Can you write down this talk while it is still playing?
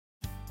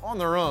On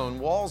their own,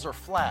 walls are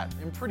flat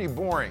and pretty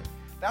boring.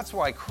 That's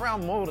why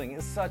crown molding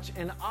is such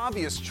an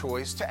obvious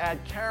choice to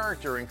add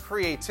character and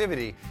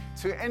creativity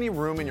to any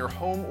room in your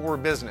home or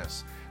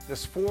business.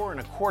 This 4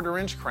 1/4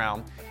 inch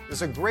crown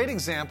is a great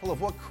example of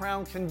what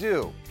crown can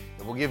do.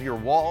 It will give your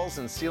walls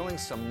and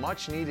ceilings some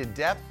much needed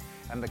depth,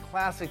 and the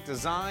classic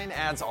design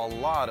adds a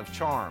lot of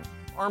charm.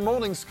 Our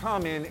moldings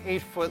come in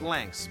 8-foot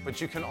lengths, but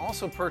you can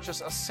also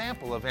purchase a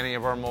sample of any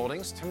of our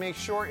moldings to make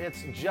sure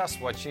it's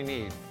just what you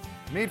need.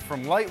 Made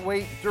from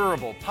lightweight,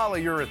 durable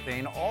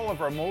polyurethane, all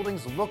of our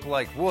moldings look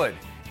like wood.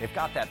 They've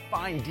got that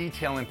fine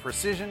detail and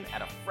precision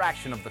at a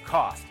fraction of the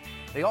cost.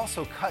 They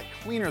also cut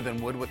cleaner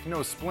than wood with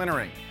no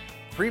splintering.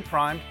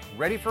 Pre-primed,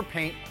 ready for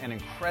paint, and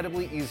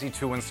incredibly easy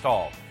to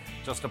install.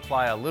 Just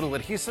apply a little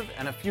adhesive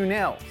and a few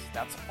nails.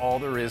 That's all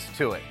there is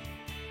to it.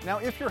 Now,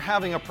 if you're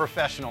having a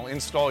professional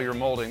install your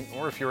molding,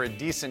 or if you're a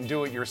decent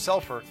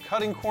do-it-yourselfer,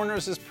 cutting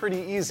corners is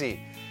pretty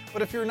easy.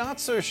 But if you're not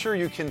so sure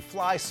you can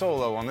fly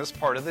solo on this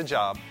part of the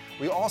job,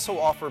 we also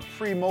offer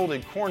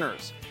pre-molded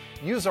corners.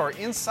 Use our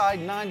inside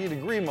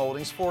 90-degree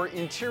moldings for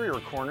interior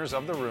corners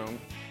of the room,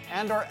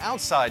 and our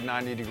outside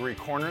 90-degree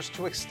corners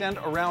to extend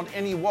around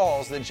any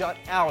walls that jut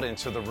out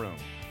into the room.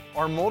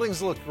 Our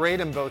moldings look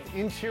great in both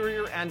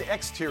interior and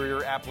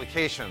exterior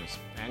applications,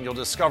 and you'll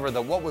discover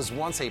that what was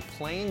once a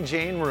plain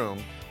Jane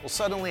room will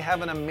suddenly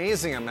have an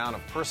amazing amount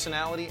of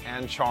personality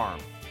and charm.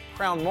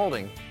 Crown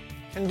molding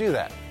can do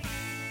that.